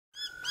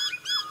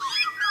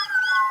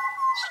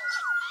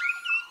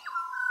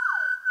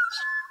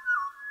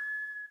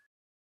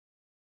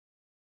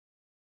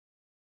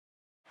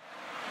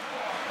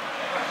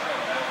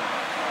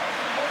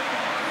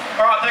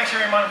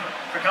thanks everyone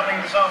for coming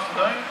this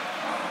afternoon.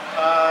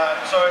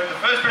 So the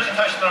first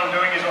presentation that I'm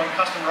doing is on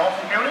custom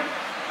rifle building.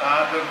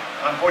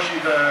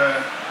 Unfortunately, the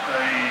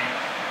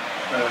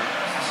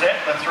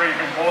three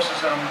different courses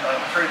that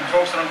the three different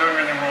talks that I'm doing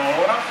are in the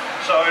wrong order.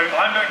 So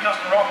I'm doing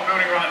custom rifle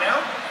building right now.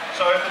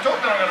 So the talk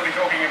that I'm going to be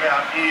talking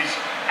about is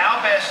how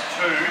best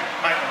to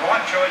make the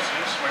right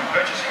choices when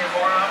purchasing a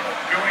firearm,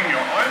 building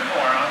your own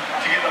firearm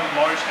to get the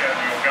most out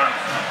of your gun.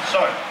 So,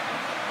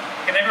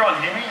 can everyone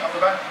hear me up the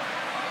back?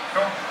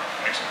 Cool?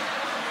 Excellent.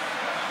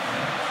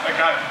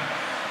 Okay.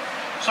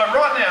 So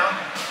right now,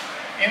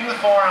 in the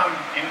firearm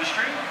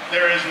industry,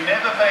 there has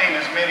never been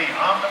as many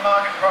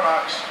aftermarket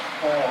products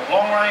for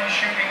long-range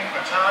shooting,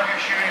 for target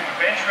shooting, for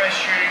bench rest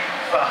shooting,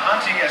 for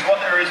hunting as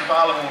what there is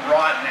available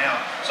right now.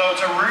 So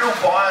it's a real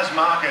buyer's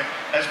market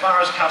as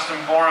far as custom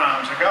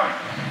firearms are going.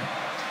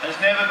 There's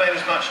never been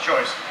as much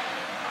choice.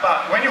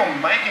 But when you're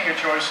making a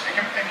choice, it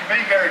can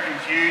be very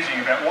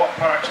confusing about what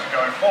products to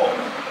go for.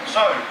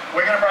 So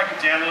we're going to break it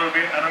down a little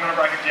bit, and I'm going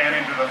to break it down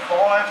into the 5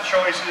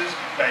 choices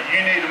that you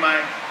need to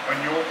make when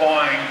you're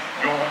buying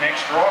your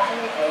next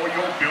rifle or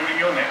you're building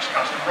your next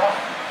custom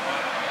rifle.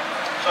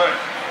 So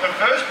the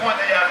first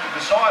point that you have to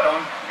decide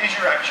on is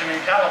your action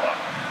and caliber.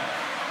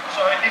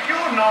 So if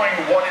you're knowing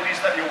what it is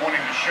that you're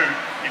wanting to shoot,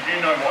 if you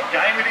know what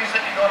game it is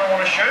that you're going to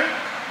want to shoot,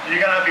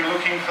 you're going to be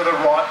looking for the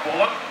right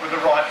bullet with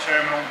the right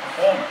terminal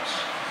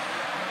performance.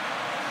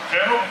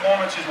 Terminal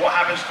performance is what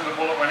happens to the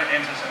bullet when it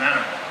enters an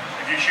animal.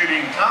 If you're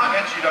shooting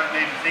targets, you don't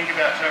need to think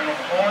about terminal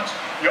performance.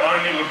 You're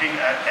only looking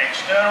at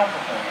external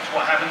performance,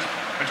 what happens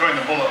between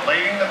the bullet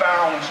leaving the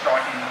barrel and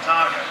striking the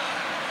target.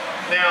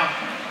 Now,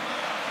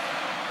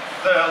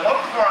 a lot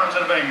of the firearms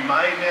that are being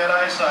made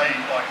nowadays, say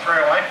like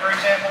 308 for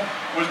example,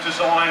 was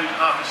designed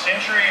half a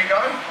century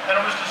ago, and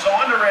it was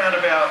designed around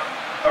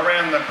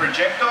the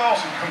projectiles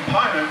and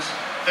components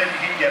that you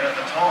can get at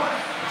the time.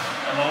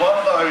 And a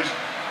lot of those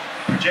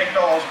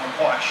projectiles were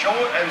quite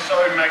short, and so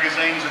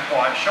magazines are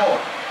quite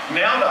short.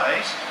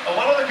 Nowadays, a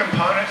lot of the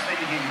components that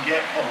you can get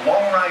for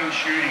long-range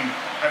shooting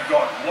have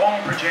got long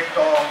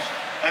projectiles,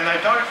 and they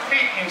don't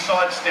fit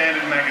inside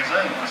standard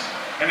magazines.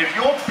 And if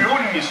you're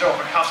building yourself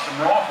a custom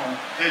rifle,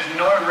 there's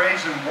no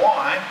reason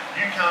why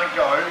you can't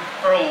go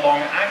for a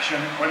long action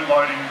when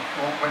loading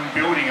or when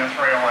building a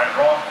 308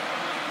 rifle.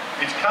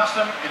 It's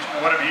custom, it's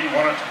whatever you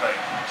want it to be.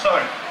 So,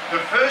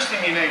 the first thing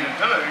you need to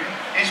do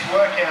is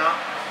work out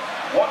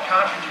what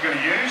cartridge you're going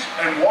to use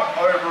and what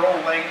overall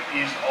length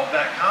is of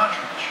that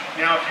cartridge.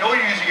 Now, if you're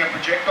using a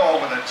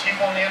projectile with a tip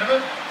on the end of it,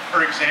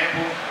 for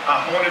example, a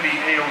Hornady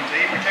ELD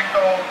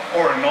projectile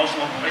or a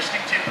Nosler ballistic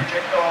tip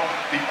projectile,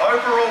 the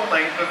overall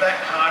length of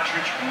that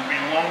cartridge will be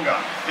longer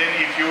than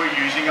if you were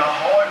using a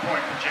hollow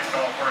point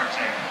projectile, for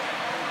example.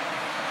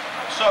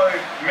 So,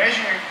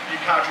 measure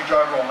your cartridge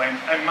overall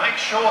length and make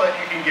sure that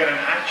you can get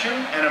an action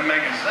and a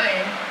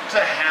magazine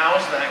to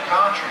house that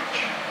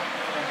cartridge.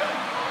 Okay.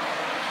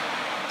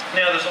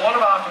 Now, there's a lot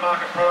of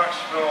aftermarket products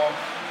for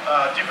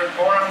different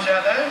firearms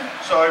out there,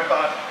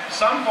 but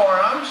some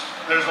firearms,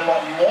 there's a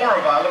lot more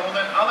available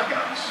than other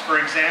guns. For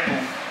example,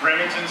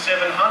 Remington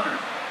 700.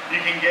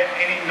 You can get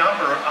any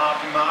number of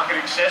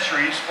aftermarket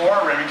accessories for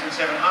a Remington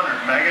 700,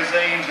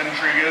 magazines and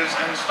triggers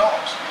and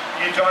stocks.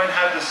 You don't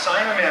have the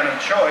same amount of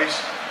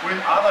choice with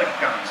other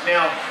guns.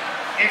 Now,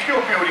 if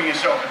you're building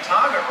yourself a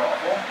target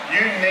rifle,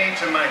 you need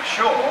to make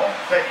sure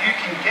that you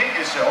can get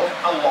yourself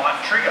a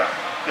light trigger.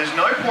 There's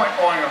no point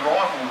buying a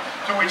rifle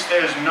to which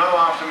there's no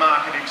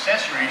aftermarket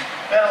accessories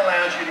that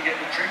allows you to get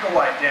the trigger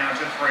weight down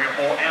to 3 or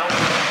 4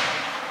 ounces.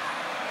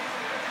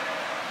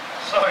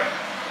 So,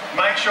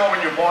 make sure when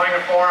you're buying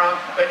a firearm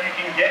that you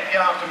can get the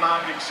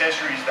aftermarket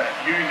accessories that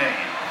you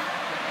need.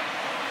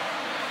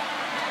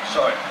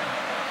 So,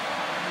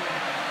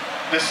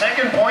 the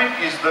second point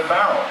is the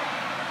barrel.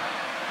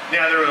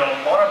 Now, there are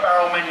a lot of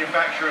barrel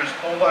manufacturers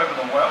all over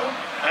the world,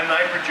 and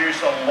they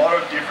produce a lot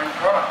of different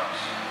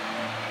products.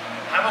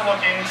 Have a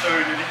look into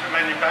the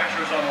different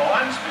manufacturers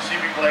online,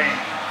 specifically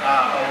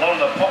a lot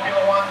of the popular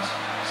ones,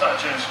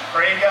 such as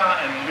Krieger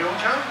and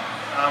Lilja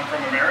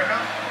from America.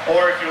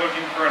 Or if you're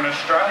looking for an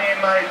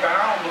Australian-made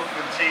barrel, look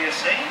for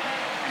TSC.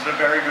 Is a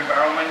very good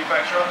barrel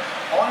manufacturer.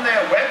 On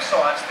their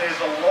websites,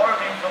 there's a lot of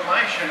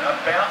information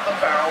about the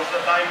barrels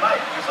that they make,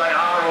 because they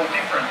are all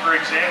different. For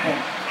example,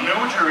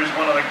 Lilja is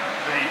one of the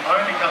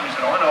only companies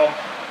that I know of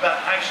that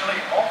actually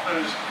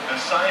offers the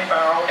same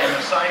barrel in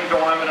the same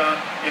diameter,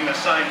 in the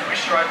same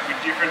twist rate with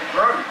different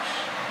grooves.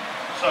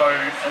 So,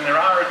 and there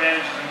are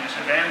advantages and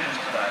disadvantages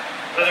to that.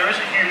 So there is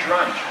a huge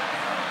range.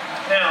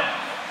 Now,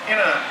 in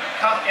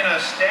a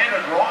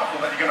standard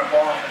rifle that you're going to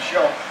buy off the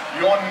shelf,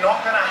 you're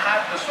not going to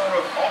have the sort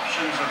of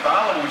options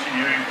available to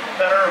you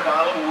that are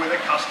available with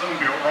a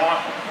custom-built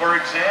rifle. For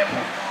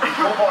example, if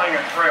you're buying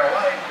a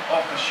 308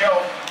 off the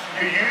shelf,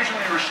 you're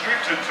usually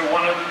restricted to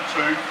one of the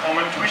 2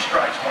 common twist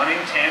rates, 1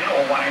 in 10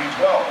 or 1 in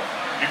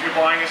 12. If you're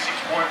buying a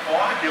 6.5,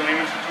 you're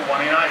limited to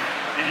 1 in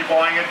 8. If you're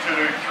buying a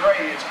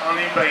 223, it's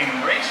only been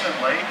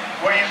recently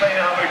where you've been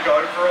able to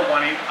go for a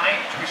 1 in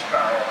 8 twist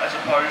barrel as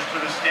opposed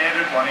to the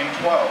standard 1 in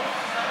 12.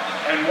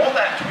 And what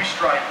that twist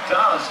rate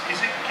does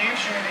is it gives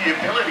you the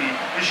ability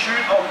to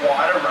shoot a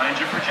wider range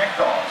of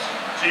projectiles.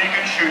 So you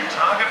can shoot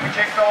target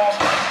projectiles,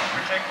 hunting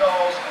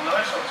projectiles, and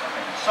those sorts of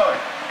things. So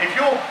if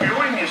you're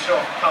building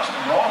yourself a custom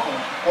rifle,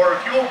 or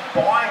if you're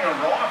buying a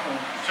rifle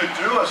to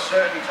do a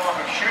certain type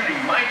of shooting,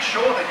 make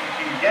sure that you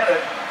can get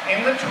it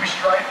in the twist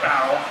rate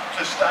barrel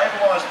to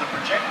stabilise the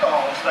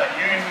projectiles that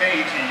you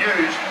need to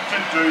use to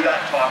do that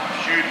type of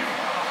shooting.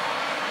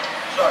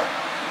 So,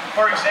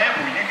 for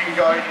example, you can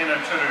go in a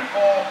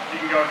 224, you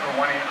can go for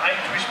a 1 in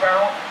 8 twist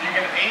barrel, you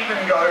can even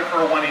go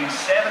for a 1 in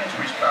 7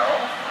 twist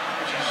barrel,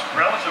 which is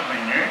relatively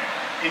new.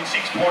 In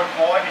 6.5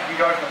 you can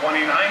go for 1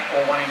 in 8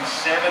 or 1 in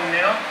 7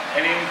 now,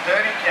 and in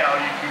 30 cal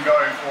you can go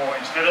for,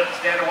 instead of the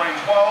standard 1 in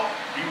 12,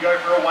 you can go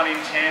for a 1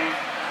 in 10,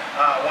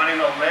 1 in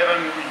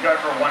 11, you can go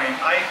for a 1 in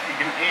 8, you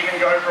can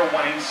even go for a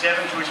 1 in 7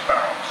 twist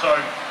barrel. So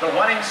the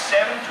 1 in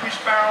 7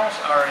 twist barrels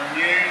are a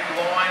new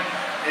line.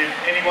 If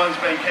anyone's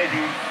been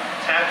keeping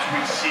tabs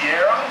with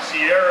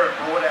Sierra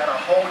brought out a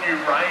whole new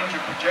range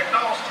of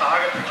projectiles,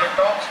 target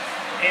projectiles,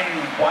 in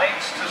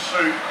weights to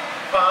suit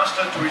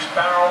faster twist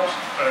barrels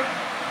for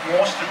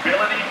more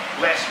stability,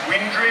 less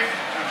wind drift,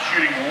 and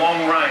shooting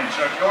long range.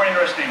 So if you're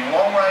interested in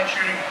long range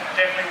shooting,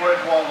 definitely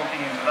worthwhile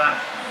looking into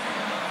that.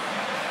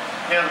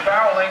 Now the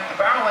barrel length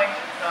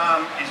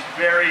is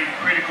very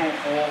critical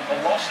for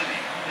velocity.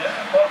 Yeah?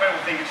 A lot of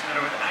people think it's to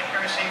do with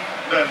accuracy.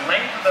 The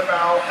length of the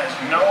barrel has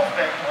no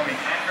effect on the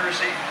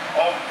accuracy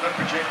of the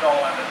projectile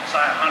at,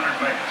 say,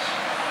 100 metres.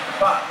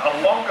 But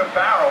a longer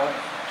barrel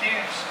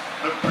gives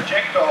the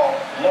projectile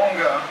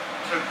longer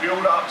to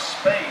build up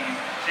speed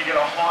to get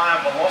a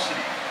higher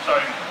velocity. So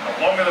the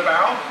longer the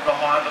barrel, the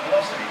higher the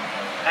velocity.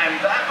 And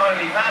that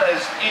only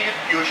matters if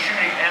you're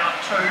shooting out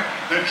to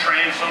the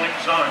transonic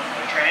zone.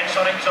 The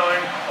transonic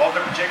zone of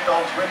the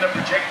projectile is when the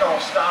projectile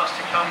starts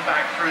to come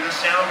back through the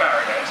sound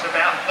barrier. It's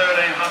about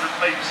 1300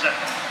 feet per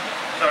second.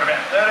 So at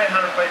about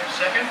 1300 feet per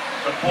second,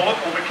 the bullet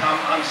will become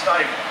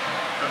unstable.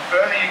 The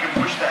further you can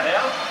push that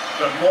out,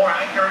 the more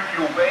accurate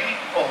you'll be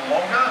for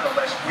longer, the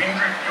less wind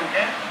drift you'll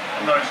get,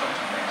 and those sorts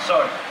of things. So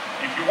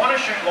if you want to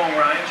shoot long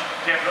range,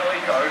 definitely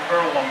go for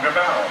a longer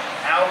barrel.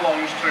 How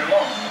long's too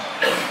long?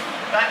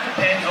 That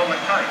depends on the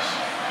case.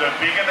 The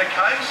bigger the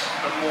case,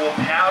 the more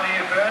powder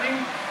you're burning,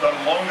 the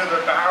longer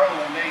the barrel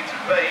will need to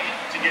be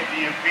to get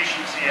the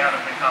efficiency out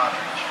of the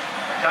cartridge.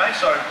 Okay,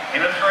 so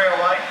in a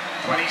 308,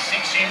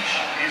 26-inch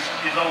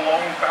is a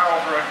long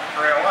barrel for a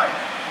 308.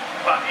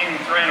 But in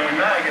 300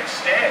 mag, it's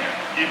standard.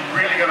 You're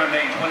really going to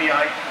need 28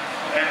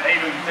 and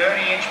even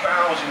 30-inch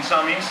barrels in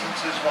some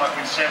instances, like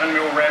with 7mm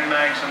Rem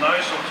mags and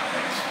those sorts of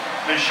things.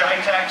 The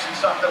Shaytacs and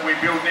stuff that we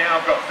build now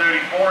have got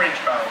 34-inch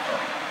barrels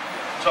on them.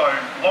 So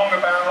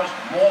longer barrels,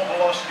 more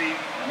velocity,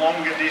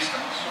 longer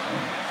distance.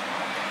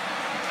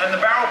 And the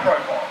barrel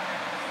profile.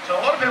 So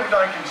a lot of people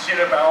don't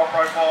consider barrel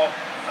profile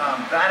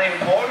that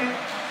important.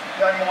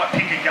 They might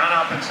pick a gun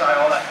up and say,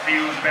 oh, that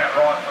feels about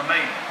right for me.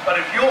 But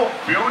if you're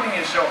building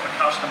yourself a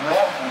custom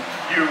rifle,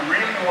 you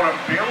really want to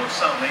build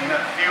something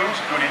that feels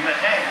good in the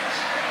hands.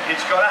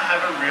 It's got to have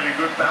a really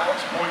good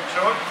balance point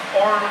to it,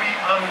 or it'll be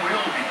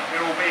unwieldy.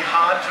 It'll be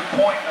hard to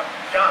point a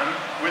gun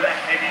with a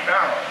heavy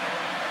barrel.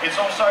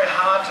 It's also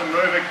hard to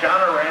move a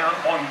gun around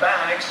on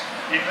bags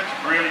if it's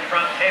really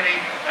front heavy,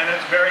 and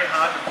it's very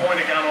hard to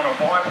point a gun on a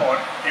bipod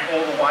if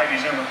all the weight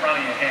is in the front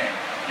of your hand.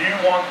 You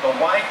want the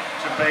weight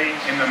to be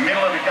in the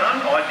middle of the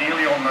gun,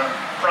 ideally on the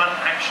front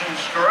action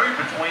screw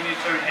between your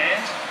two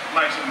hands.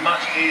 Makes it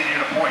much easier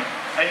to point.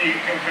 And you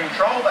can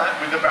control that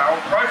with the barrel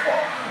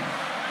profile.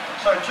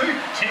 So two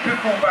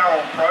typical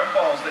barrel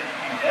profiles that you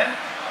can get.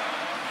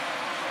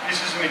 This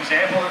is an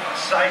example of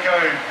Seiko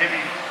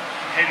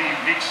Heavy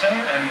Vixen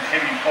and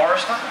Heavy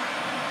Forester.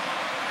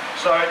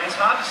 So it's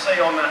hard to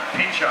see on that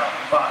picture,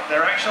 but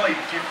they're actually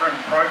different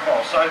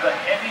profiles. So the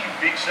Heavy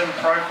Vixen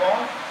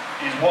profile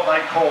is what they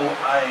call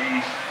a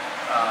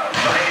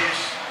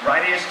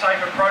radius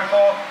taper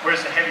profile,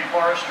 whereas the Heavy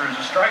Forester is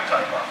a straight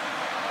taper.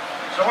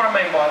 So what I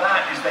mean by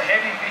that is the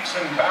Heavy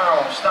Vixen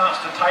barrel starts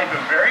to taper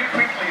very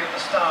quickly at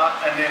the start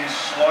and then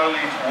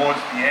slowly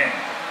towards the end.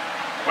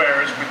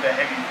 Whereas with the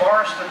Heavy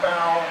Forester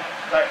barrel,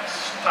 that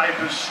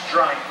tapers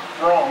straight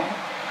from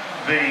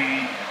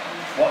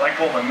what they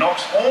call the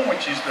Knox form,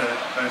 which is the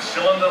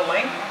cylinder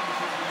length,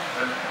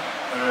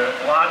 the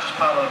largest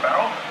part of the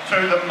barrel,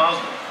 to the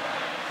muzzle.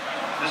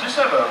 Does this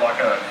have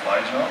like a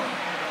laser on it?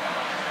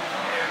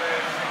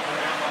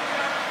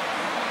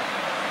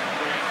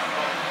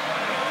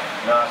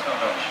 No, it's not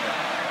that shit.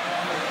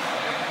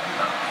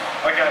 No.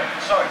 Okay,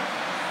 so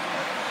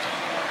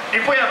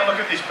if we have a look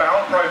at this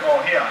barrel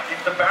profile here,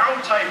 if the barrel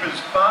tapers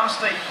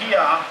faster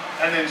here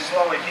and then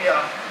slower here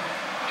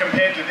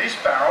compared to this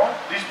barrel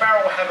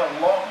will have a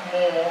lot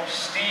more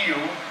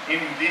steel in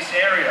this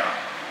area,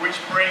 which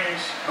brings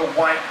the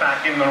weight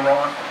back in the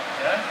rifle.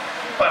 Yeah?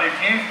 But if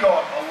you've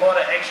got a lot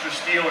of extra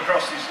steel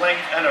across this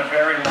length and a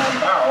very long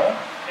barrel,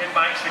 it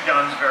makes the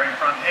guns very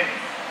front heavy.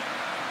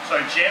 So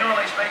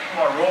generally speaking,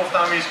 my rule of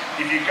thumb is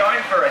if you're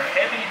going for a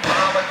heavy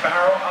varlet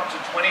barrel up to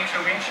 22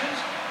 inches,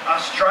 a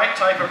straight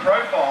taper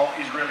profile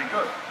is really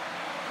good.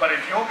 But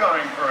if you're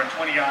going for a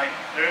 28,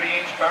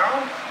 30-inch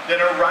barrel,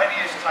 then a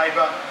radius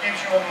taper gives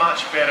you a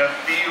much better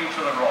feel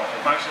to the rifle.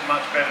 It makes it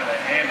much better to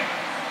handle.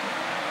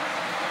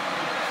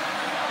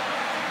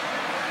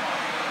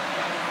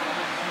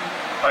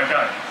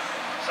 Okay,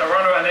 so we're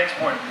on to our next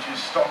point, which is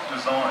stock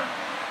design.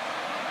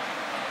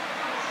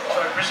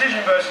 So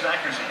precision versus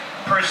accuracy.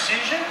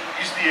 Precision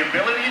is the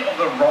ability of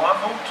the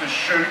rifle to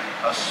shoot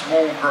a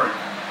small group.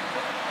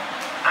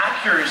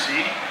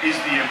 Accuracy is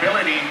the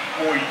ability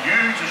for you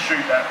to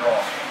shoot that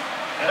rifle.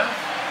 Yeah?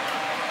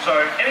 So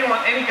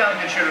any gun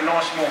can shoot a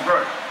nice small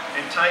group.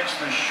 It takes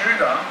the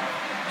shooter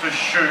to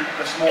shoot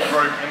the small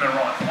group in the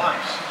right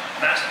place.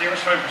 And that's the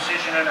difference between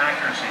precision and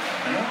accuracy.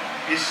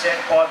 Is set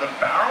by the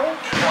barrel,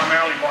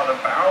 primarily by the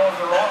barrel of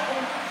the rifle.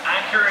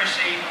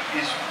 Accuracy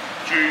is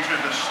due to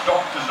the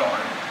stock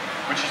design,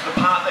 which is the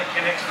part that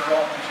connects the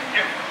rifle to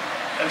you.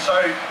 And so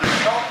the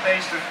stock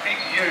needs to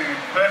fit you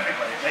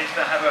perfectly. It needs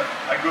to have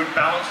a good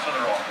balance to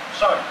the rifle.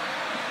 So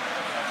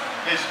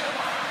there's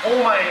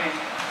four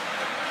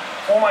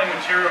main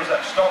materials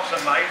that stocks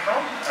are made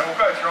from, and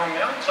we'll go through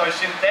them now. So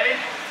synthetic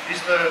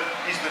is the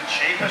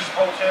cheapest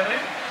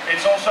alternative.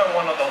 It's also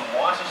one of the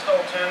lightest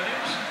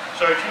alternatives.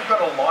 So if you've got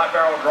a light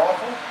barreled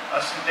rifle,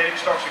 a synthetic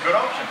stock's a good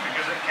option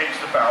because it keeps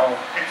the rifle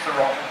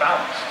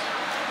balanced.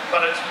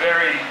 But it's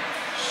very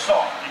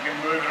soft, you can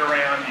move it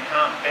around, you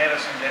can't bend a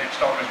synthetic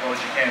stock as well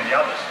as you can the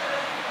others.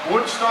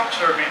 Wood stocks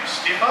are a bit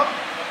stiffer.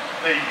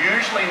 They're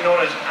usually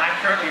not as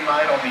accurately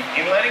made on the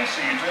inletting,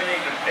 so you do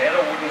need to bed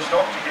a wooden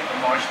stock to get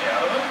the most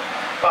out of it.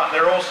 But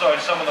they're also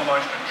some of the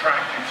most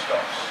attractive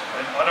stocks.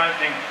 And I don't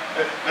think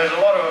there's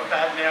a lot of a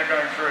fad now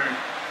going through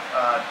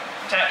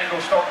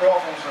tactical stock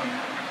rifles and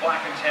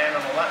black and tan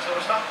and all that sort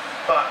of stuff,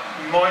 but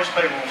most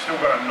people have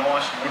still got a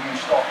nice wooden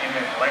stock in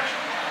their collection.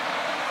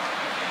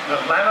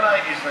 The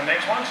laminate is the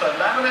next one. So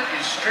laminate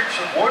is strips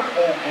of wood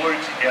all glued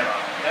together.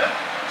 Yeah?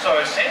 So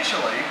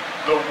essentially,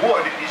 the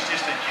wood is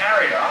just a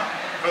carrier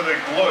for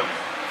the glue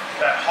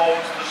that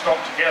holds the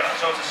stock together.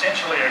 So it's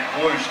essentially a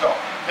glue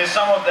stock. There's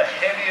some of the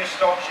heaviest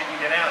stocks you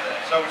can get out there,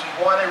 so which is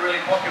why they're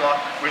really popular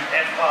with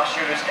F-class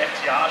shooters,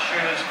 FTR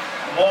shooters,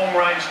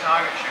 long-range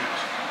target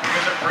shooters,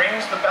 because it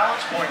brings the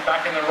balance point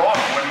back in the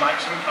rifle and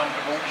makes them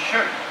comfortable to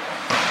shoot.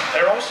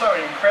 They're also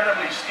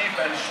incredibly stiff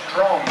and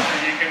strong, so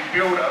you can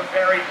build a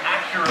very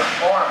accurate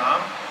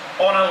firearm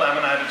on a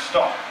laminated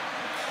stock.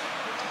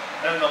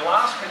 And the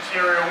last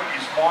material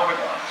is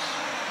fiberglass.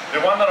 The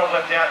one that I've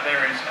left out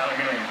there is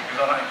aluminium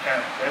because I don't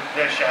count,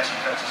 they're chassis,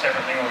 that's a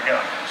separate thing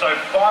altogether. So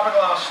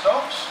fiberglass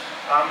stocks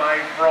are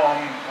made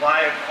from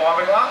layered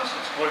fiberglass,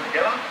 it's glued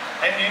together,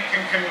 and you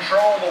can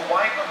control the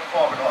weight of the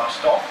fiberglass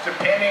stock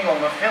depending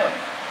on the filling.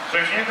 So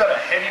if you've got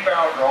a heavy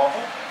barreled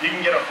rifle, you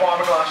can get a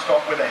fiberglass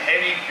stock with a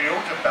heavy fill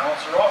to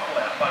balance the rifle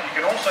out. But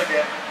you can also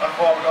get a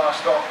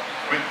fiberglass stock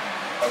with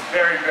a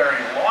very,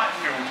 very light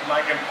fill to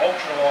make an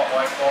ultra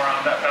lightweight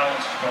firearm that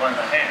balances well in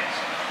the hands.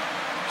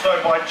 So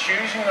by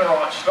choosing the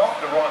right stock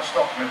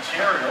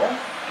material,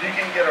 you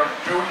can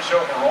build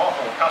yourself a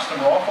rifle, a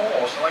custom rifle,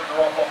 or select a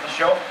rifle off the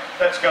shelf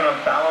that's going to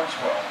balance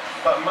well.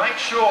 But make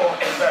sure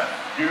that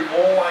you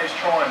always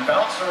try and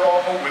balance the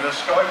rifle with a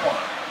scope on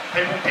it.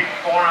 People pick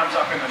firearms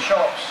up in the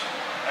shops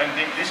and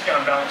think this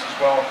gun balances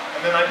well, and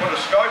then they put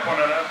a scope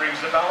on it and it brings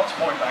the balance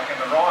point back in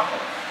the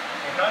rifle.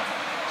 Okay?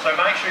 So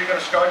make sure you've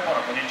got a scope on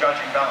it when you're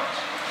judging balance.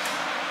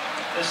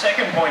 The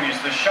second point is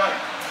the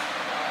shape.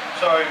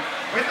 So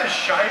with the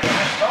shape of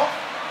the stock,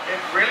 it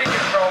really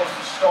controls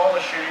the style of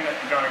shooting that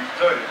you're going to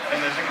do.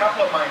 And there's a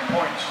couple of main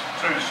points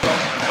to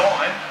stock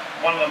design.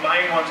 One of the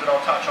main ones that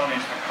I'll touch on is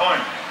the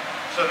comb.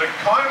 So the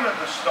comb of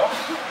the stock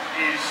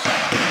is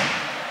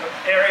the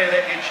area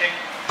that you check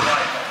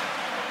blade on.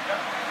 Okay?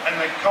 And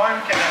the comb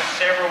can have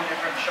several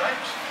different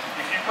shapes.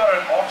 If you've got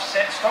an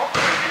offset stock,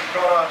 or if you've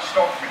got a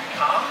stock with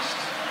cast,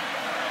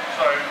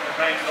 so it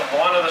means the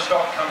line of the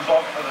stock comes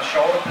off for the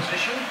shoulder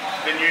position,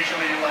 then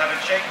usually you'll have a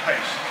cheek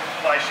piece to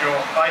place your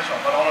face on.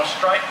 But on a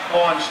straight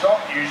line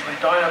stock, you usually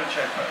don't have a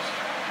cheek piece.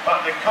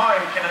 But the comb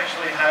can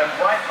actually have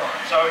rake on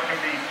it. So it can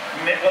be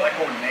what they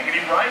call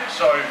negative rake,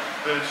 so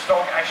the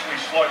stock actually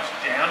slopes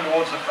down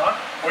towards the front,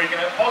 or you can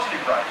have positive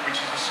rake, which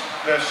is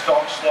the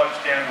stock slopes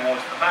down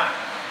towards the back.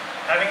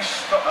 Having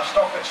a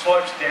stock that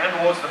slopes down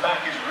towards the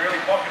back is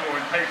really popular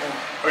with people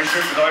who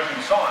shoot with open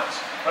sights,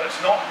 but it's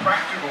not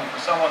practical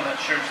for someone that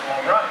shoots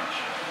long range,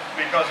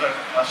 because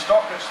a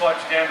stock that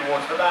slopes down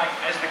towards the back,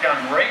 as the gun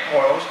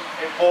recoils,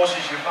 it forces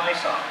your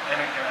face up,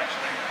 and it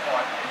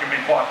can be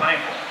quite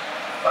painful.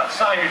 But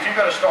same, if you've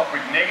got a stock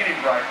with negative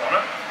rake on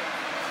it,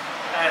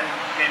 and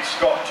it's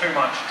got too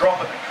much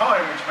drop at the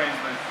comb, which means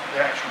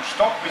the actual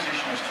stock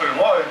position is too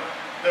low,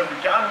 the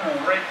gun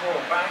will recoil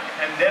back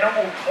and then it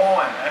will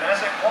climb. And as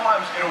it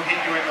climbs, it'll hit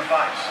you in the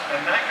face. And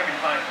that can be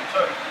painful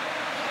too.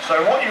 So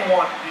what you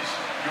want is,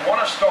 you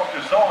want a stock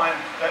design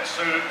that's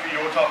suited for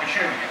your type of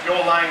shooting. If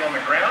you're laying on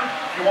the ground,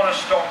 you want a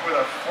stock with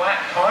a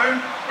flat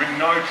comb with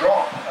no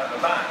drop at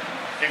the back.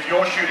 If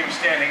you're shooting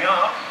standing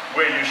up,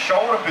 where your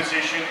shoulder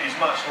position is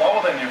much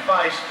lower than your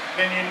face,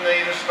 then you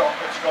need a stock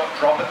that's got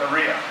drop at the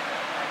rear.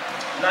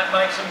 And that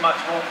makes them much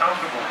more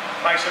comfortable,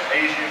 makes it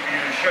easier for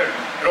you to shoot.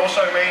 It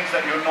also means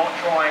that you're not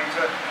trying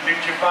to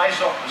lift your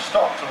face off the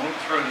stock to look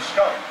through the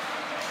scope.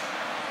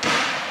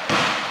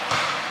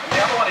 And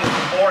the other one is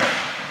the forehand.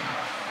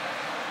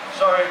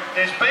 So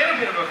there's been a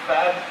bit of a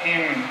fad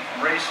in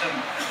recent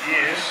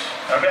years,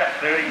 about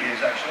 30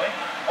 years actually,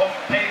 of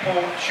people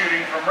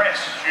shooting from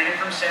rests, shooting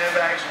from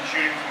sandbags and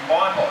shooting from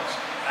bipods.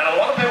 And a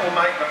lot of people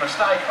make the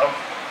mistake of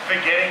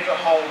forgetting to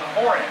hold the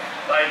forehand.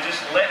 They just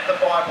let the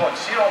bipod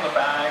sit on the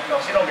bag, they'll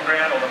sit on the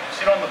ground or they'll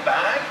sit on the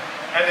bag,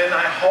 and then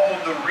they hold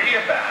the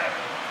rear bag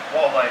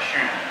while they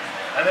shoot.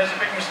 And there's a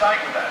big mistake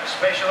with that,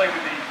 especially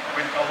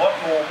with a lot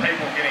more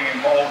people getting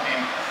involved in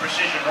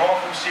precision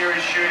rifle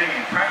series shooting,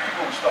 in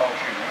practical style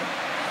shooting.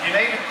 You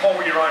need to call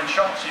your own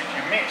shots if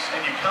you miss,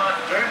 and you can't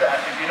do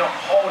that if you're not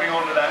holding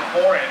onto that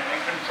forehand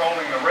and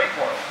controlling the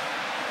recoil.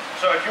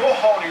 So if you're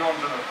holding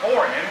onto the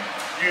forehand,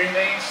 you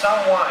need some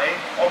way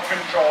of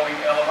controlling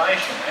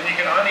elevation, and you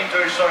can only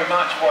do so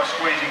much by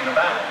squeezing the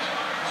bags.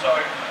 So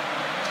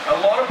a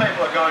lot of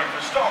people are going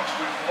for stocks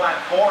with flat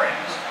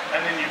forehands,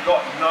 and then you've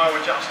got no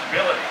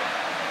adjustability.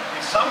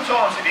 And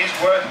sometimes it is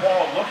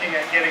worthwhile looking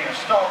at getting a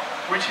stock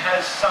which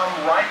has some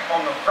rake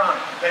on the front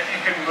that you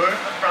can move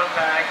the front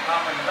bag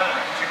up and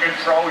back to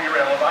control your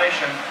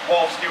elevation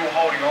while still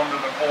holding onto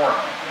the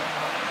forearm.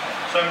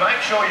 So make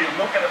sure you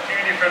look at a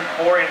few different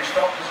forehand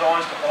stock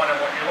designs to find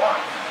out what you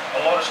like.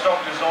 A lot of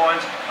stock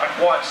designs are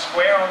quite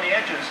square on the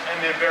edges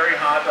and they're very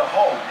hard to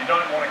hold. You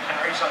don't want to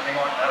carry something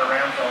like that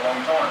around for a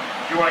long time.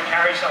 You want to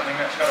carry something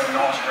that's got a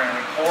nice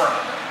rounded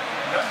forearm.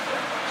 Okay?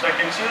 So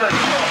consider the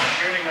style of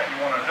shooting that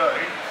you want to do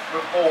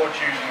before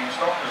choosing the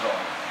stock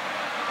design.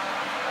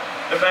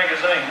 The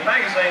magazine. The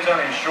magazine's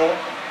only a short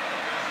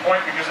point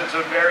because it's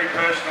a very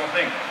personal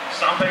thing.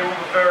 Some people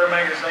prefer a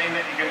magazine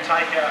that you can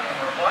take out and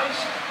replace.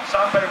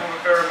 Some people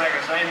prefer a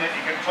magazine that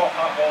you can top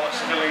up while it's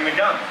still in the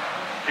gun.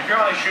 If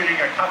you're only shooting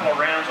a couple of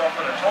rounds off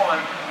at a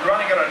time, you're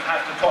only going to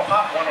have to top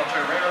up 1 or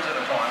 2 rounds at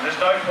a time. There's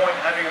no point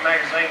having a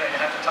magazine that you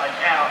have to take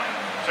out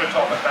to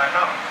top it back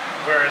up.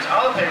 Whereas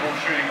other people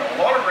shooting a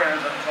lot of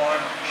rounds at a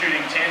time,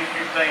 shooting 10,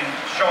 15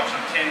 shots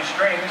of 10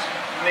 strings,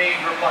 need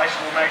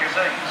replaceable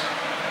magazines.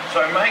 So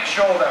make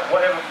sure that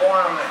whatever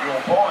firearm that you're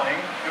buying,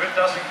 if it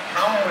doesn't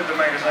come with the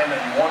magazine that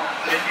you want,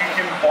 that you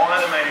can buy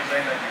the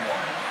magazine that you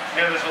want.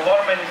 Now there's a lot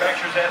of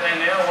manufacturers out there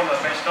now. One of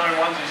the best known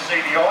ones is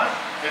CDI.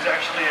 There's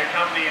actually a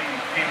company in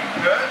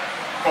Perth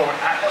called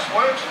Atlas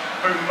Works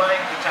who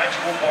make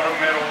detachable bottom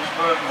metals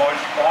for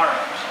most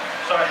firearms.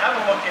 So have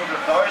a look into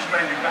those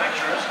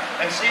manufacturers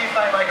and see if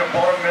they make a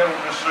bottom metal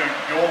to suit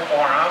your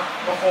firearm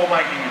before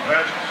making your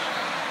purchase.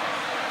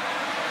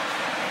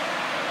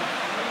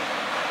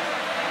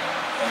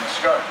 On the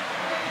scope.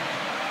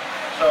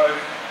 So,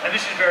 and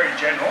this is very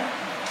general.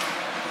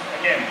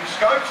 Again,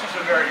 scopes is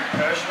a very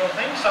personal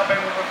thing. Some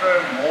people prefer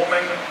more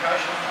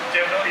magnification.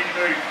 Definitely if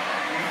you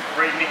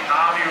read Nick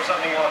Harvey or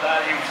something like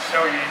that, he would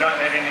tell you you don't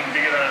need anything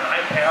bigger than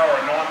an 8 power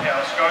or a 9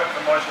 power scope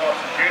for most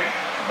types of shooting.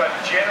 But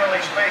generally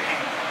speaking,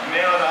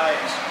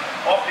 nowadays,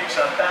 optics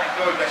are that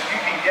good that you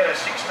can get a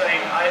 16,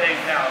 18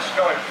 power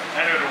scope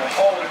and it will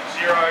hold at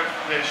 0,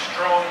 they're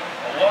strong.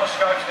 A lot of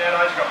scopes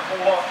nowadays have got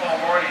full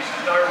lifetime warranties.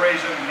 There's no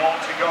reason not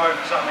to go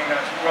for something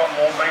that's got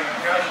more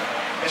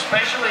magnification.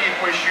 Especially if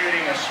we're shooting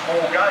a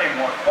small game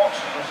like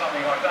boxes or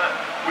something like that,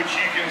 which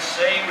you can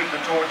see with the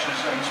torches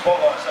and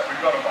spotlights that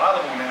we've got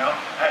available now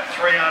at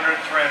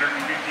 300, 350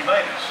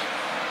 metres.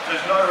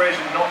 There's no reason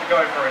not to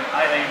go for an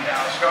 18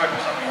 power scope or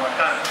something like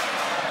that.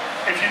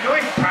 If you're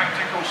doing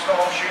practical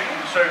style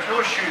shooting, so if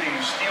you're shooting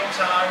steel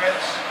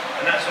targets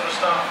and that sort of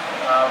stuff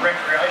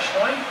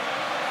recreationally,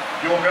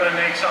 you're going to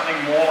need something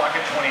more like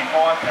a 25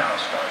 power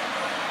scope.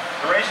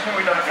 The reason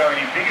we don't go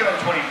any bigger than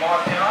 25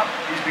 power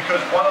is because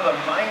one of the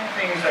main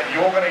things that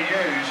you're going to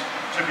use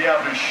to be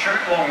able to shoot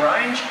long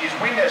range is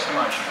wind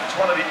estimation. It's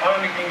one of the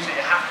only things that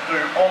you have to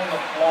do on the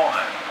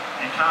fly.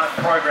 You can't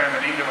program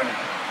it into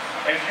anything.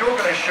 And if you're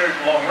going to shoot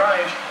long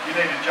range, you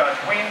need to judge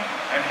wind.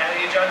 And how do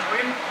you judge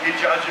wind? You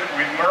judge it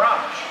with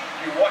mirage.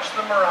 You watch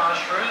the mirage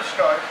through the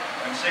scope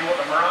and see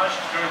what the mirage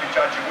is doing to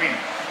judge your wind.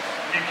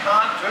 You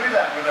can't do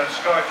that with a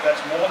scope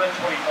that's more than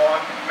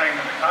 25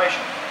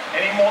 magnification.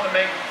 Any more than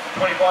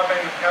 25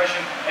 magnification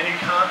and you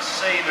can't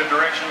see the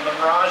direction of the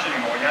mirage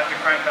anymore. You have to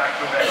crank back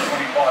to about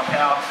 25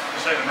 power to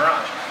see the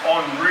mirage.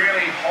 On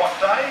really hot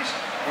days,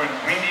 with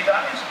windy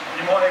days,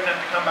 you might even have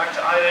to come back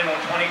to 18 or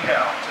 20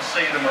 power to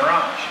see the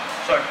mirage.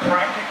 So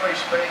practically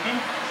speaking,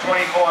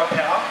 25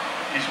 power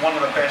is one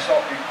of the best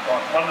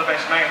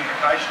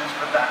magnifications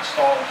for that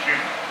style of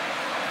shooting.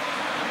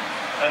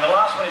 And the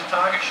last one is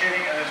target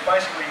shooting, and there's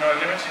basically no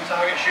limits in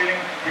target shooting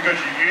because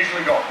you've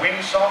usually got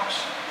wind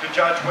socks to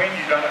judge wind.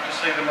 You don't have to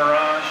see the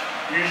mirage.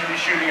 You're usually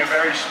shooting a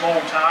very small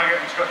target.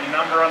 It's got your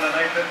number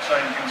underneath it so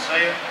you can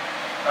see it.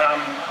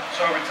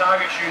 So with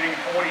target shooting,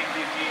 40,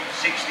 50,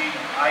 60,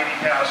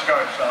 80 power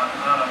scopes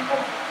aren't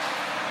uncommon.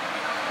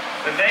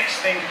 The next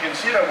thing to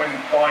consider when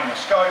buying a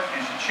scope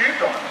is your tube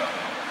diameter.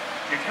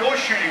 If you're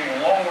shooting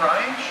long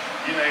range,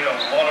 you need a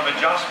lot of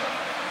adjustment.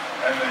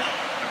 And the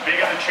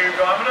bigger the tube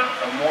diameter,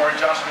 the more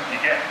adjustment you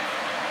get.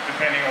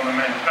 depending on the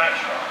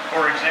manufacturer.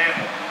 For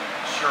example,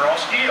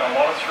 Swarovski, a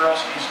lot of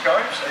Swarovski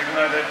scopes, even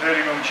though they're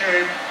 30mm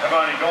tube, have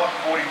only got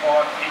 45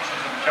 inches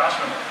of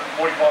adjustment,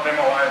 45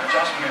 MOA of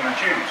adjustment in the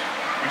tubes,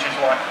 which is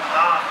like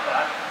half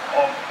that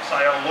of,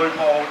 say, a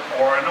Leupold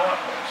or a night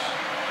piece.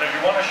 So if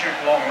you want to shoot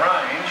long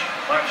range,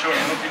 make sure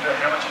you look into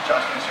how much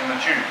adjustment's in the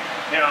tube.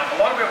 Now, a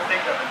lot of people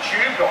think that the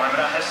tube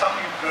diameter has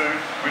something to do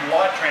with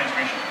light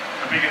transmission.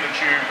 The bigger the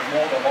tube, the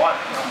more the light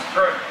that comes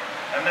through.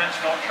 And that's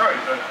not true.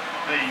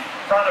 The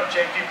front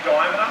objective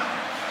diameter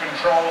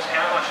controls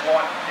how much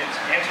light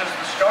enters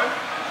the scope.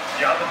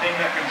 The other thing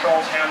that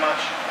controls how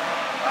much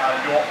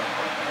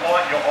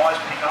light your eyes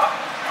pick up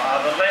are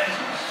the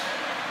lenses.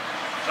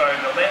 So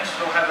the lenses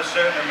will have a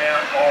certain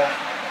amount of,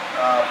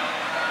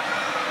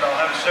 they'll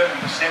have a certain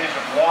percentage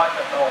of light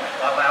that they'll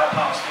allow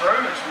pass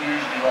through. It's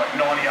usually like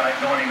 98,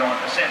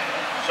 99%.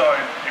 So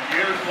if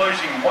you're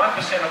losing 1%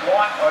 of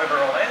light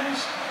over a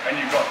lens and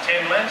you've got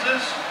 10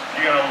 lenses,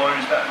 you're going to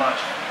lose that much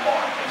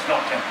light. It's not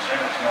 10%,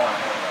 it's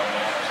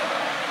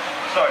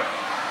 9.09%. So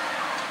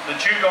the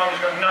tube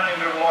diameter's got nothing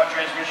to do with light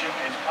transmission.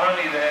 It's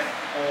only there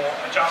for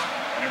adjustment.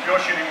 And if you're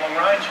shooting long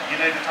range, you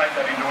need to take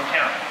that into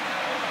account.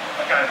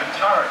 Okay, the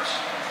turrets.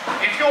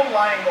 If you're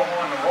laying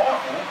behind the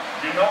rifle,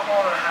 you're not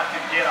going to have to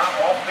get up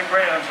off the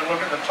ground to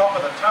look at the top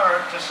of the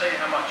turret to see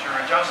how much you're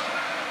adjusting.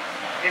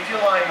 If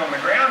you're laying on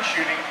the ground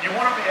shooting, you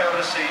want to be able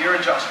to see your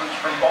adjustments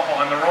from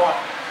behind the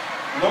rifle.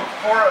 Look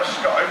for a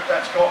scope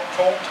that's got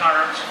tall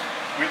turrets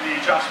with the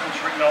adjustments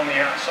written on the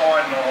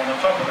outside, not on the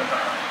top of the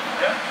turret.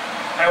 Yeah?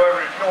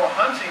 However, if you're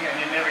hunting and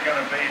you're never going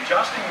to be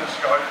adjusting the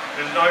scope,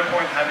 there's no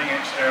point having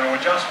external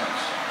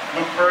adjustments.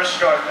 Look for a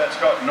scope that's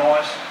got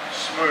nice,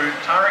 smooth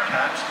turret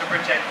caps to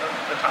protect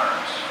the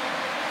turrets.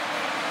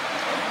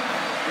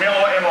 Mil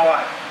or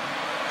MOA.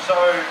 So,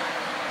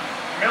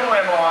 mil or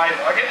MOA,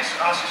 I get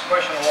asked this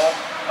question a lot,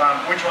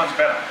 which one's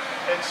better?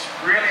 It's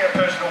really a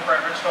personal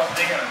preference type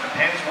thing, and it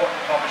depends what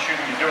type of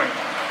shooting you're doing.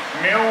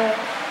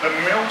 The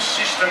mil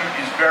system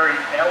is very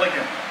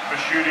elegant for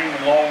shooting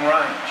long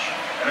range,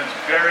 and it's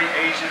very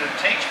easy to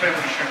teach people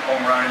to shoot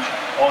long range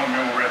on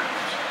mil rhythms.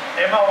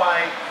 MOA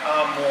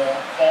are more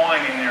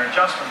fine in their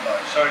adjustment though,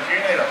 so if you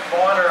need a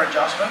finer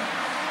adjustment,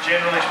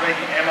 generally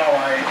speaking,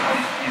 MOA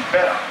is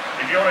better.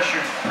 If you want to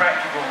shoot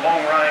practical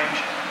long range,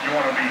 you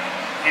want to be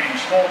hitting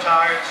small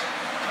targets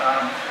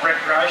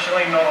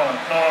recreationally, not on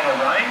a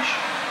range,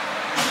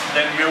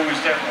 then mil is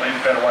definitely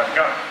the better way to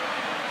go.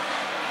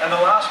 And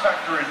the last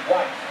factor is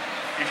weight.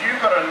 If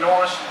you've got a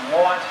nice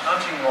light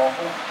hunting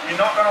rifle,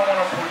 you're not going to want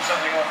to put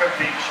something like a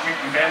big Smith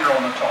 & Bender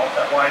on the top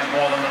that weighs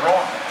more than the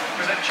rifle,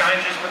 because it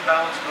changes the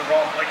balance of the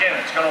rifle. Again,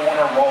 it's going to want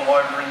to roll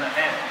over in the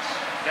hands.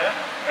 Yeah?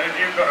 And if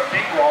you've got a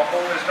big rifle,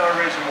 there's no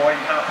reason why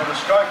you can't put a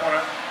scope on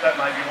it that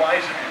maybe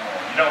weighs a bit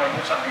more. You don't want to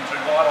put something too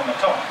light on the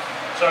top.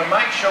 So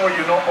make sure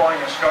you're not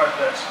buying a scope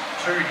that's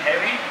too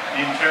heavy.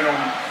 The internal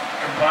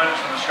components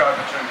of the scope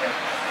are too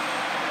heavy.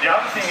 The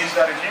other thing is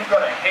that if you've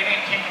got a heavy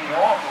kicking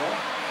rifle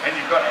and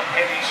you've got a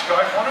heavy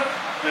scope on it,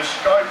 the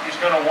scope is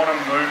going to want to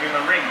move in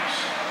the rings.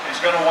 It's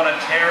going to want to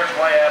tear its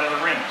way out of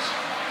the rings.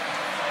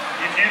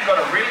 If you've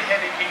got a really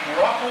heavy kicking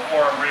rifle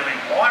or a really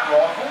light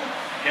rifle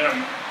in a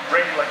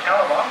regular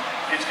caliber,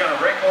 it's going to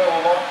recoil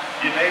a lot.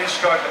 You need a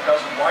scope that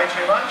doesn't weigh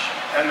too much,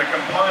 and the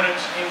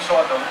components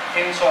inside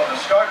the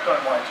scope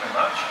don't weigh too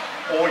much,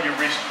 or you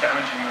risk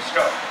damaging the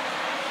scope.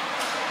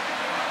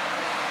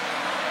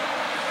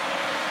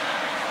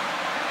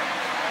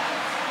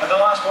 And the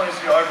last one is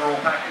the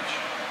overall package.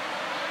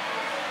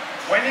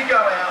 When you go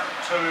out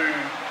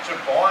to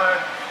buy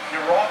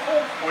your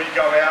rifle, or you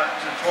go out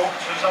to talk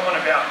to someone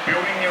about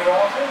building your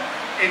rifle,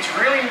 it's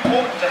really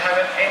important to have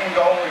an end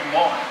goal in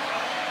mind.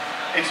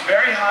 It's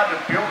very hard to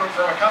build it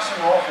from a custom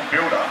rifle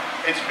builder.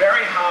 It's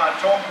very hard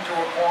talking to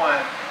a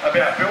client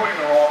about building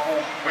a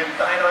rifle when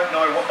they don't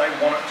know what they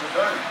want it to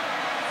do.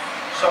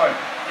 So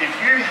if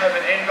you have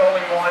an end goal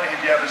in mind, if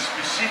you have a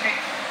specific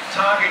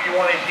target you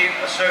want to hit,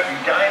 a certain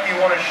game you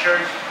want to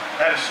shoot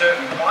at a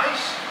certain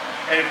place,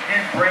 and if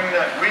you bring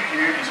that with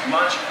you, it's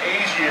much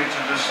easier to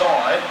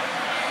decide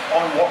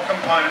on what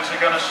components are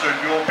going to suit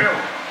your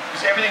build.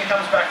 Because everything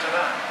comes back to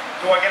that.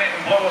 Do I get it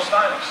in blue or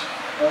stainless?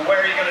 Well,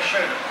 where are you going to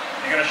shoot it?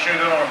 You're going to shoot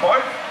it on a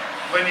boat?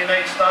 Then you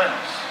need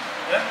stainless.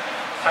 Yeah?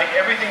 Take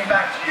everything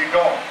back to your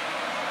goal.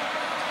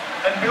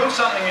 And build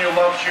something you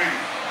love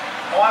shooting.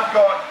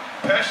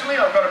 Personally,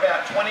 I've got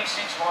about 26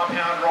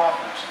 high-powered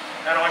rifles,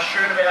 and I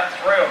shoot about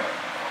 3 of them.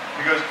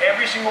 Because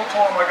every single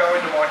time I go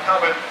into my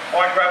cupboard,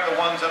 I grab the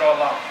ones that I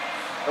love.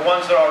 The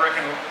ones that I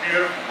reckon look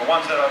beautiful, the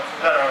ones that are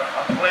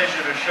a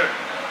pleasure to shoot.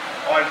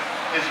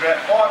 There's about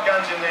 5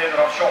 guns in there that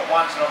I've shot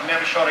once and I've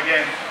never shot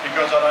again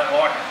because I don't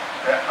like them.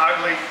 They're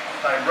ugly,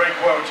 they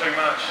recoil too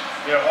much,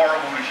 they're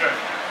horrible to shoot.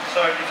 So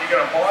if you're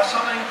going to buy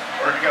something,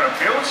 or if you're going to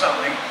build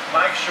something,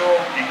 make sure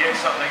you get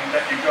something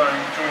that you're going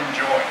to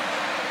enjoy.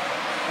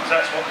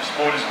 Because that's what the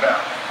sport is about.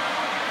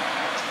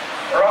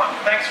 Alright,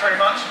 thanks very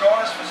much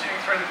guys for sitting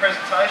through the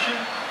presentation.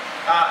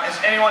 Has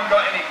anyone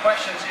got any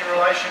questions in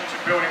relation to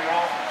building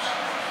rifles?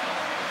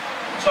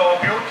 So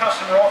I build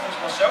custom rifles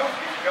myself.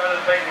 go to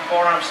the Beaton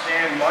Firearms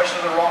stand. Most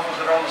of the rifles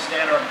that are on the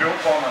stand are built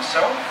by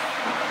myself.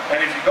 And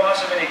if you guys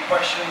have any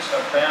questions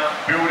about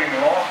building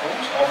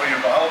rifles, I'll be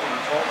available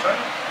to talk to.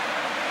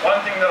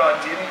 One thing that I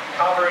didn't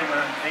cover in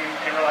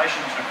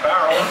relation to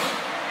barrels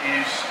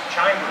is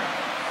chambering.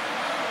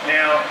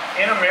 Now,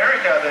 in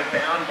America, they're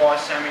bound by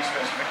SAMI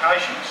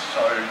specifications.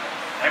 So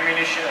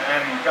ammunition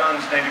and guns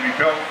need to be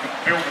built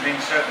within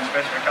certain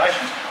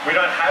specifications. We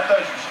don't have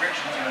those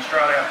restrictions in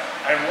Australia,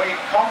 and we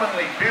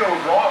commonly build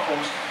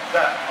rifles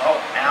that are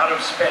out of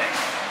spec.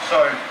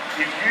 So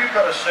if you've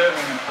got a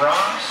certain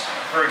brass,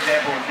 for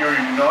example, if you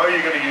know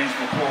you're going to use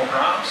rapport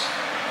brass,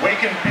 we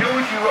can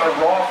build you a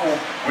rifle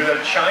with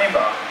a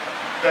chamber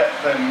that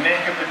the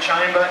neck of the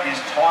chamber is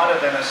tighter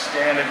than a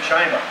standard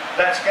chamber.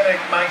 That's going to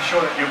make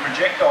sure that your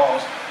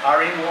projectiles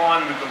are in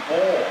line with the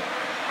bore,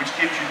 which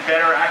gives you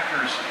better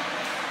accuracy.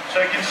 So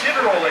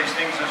consider all these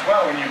things as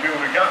well when you build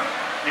a gun.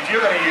 If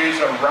you're going to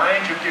use a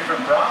range of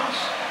different brass,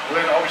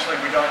 well then obviously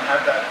we don't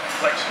have that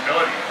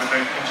flexibility with the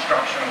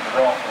construction of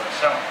the rifle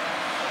itself.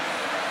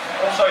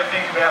 Also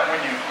think about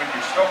with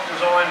your stock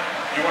design,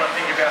 you want to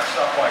think about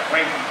stuff like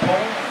length of pull,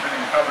 which we've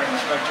been covering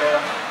the spec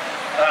there.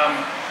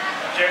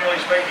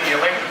 Generally speaking, your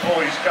length of pull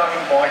is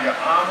governed by your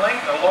arm length.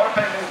 A lot of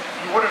people,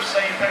 you would have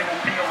seen people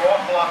pick a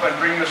rifle up and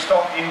bring the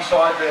stock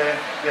inside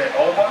their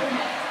elbow,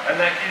 and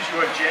that gives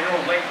you a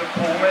general length of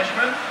pull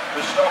measurement.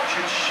 The stock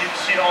should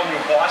sit on your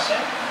bicep.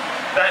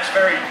 That's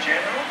very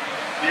general.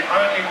 The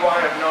only way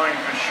of knowing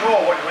for sure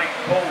what your length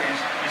of pull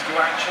is to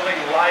actually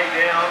lay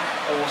down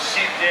or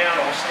sit down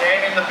or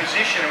stand in the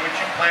position in which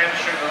you plan to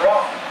shoot the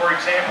rifle. For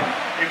example,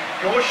 if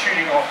you're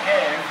shooting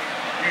offhand,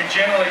 you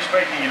generally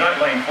speaking, you don't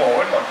lean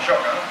forward like a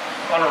shotgun.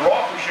 On a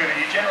rifle shooter,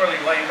 you generally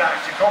lean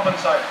back to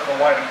compensate for the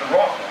weight of the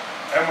rifle.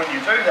 And when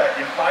you do that,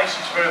 your face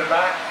is further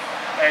back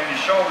and your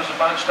shoulders are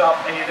bunched up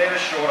and you need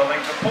a shorter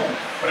length of pull.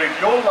 But if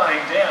you're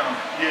laying down,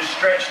 you're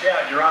stretched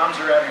out, your arms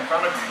are out in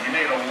front of you, you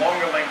need a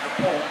longer length of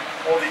pull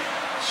or the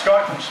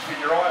scope will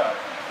split your eye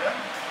open. Yeah?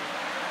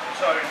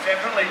 So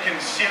definitely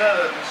consider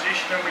the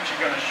position in which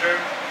you're going to shoot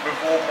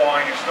before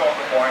buying a stock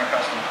or buying a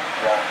custom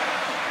rifle.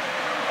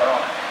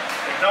 Alright,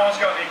 if no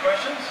one's got any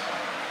questions,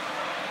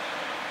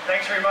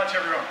 thanks very much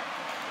everyone.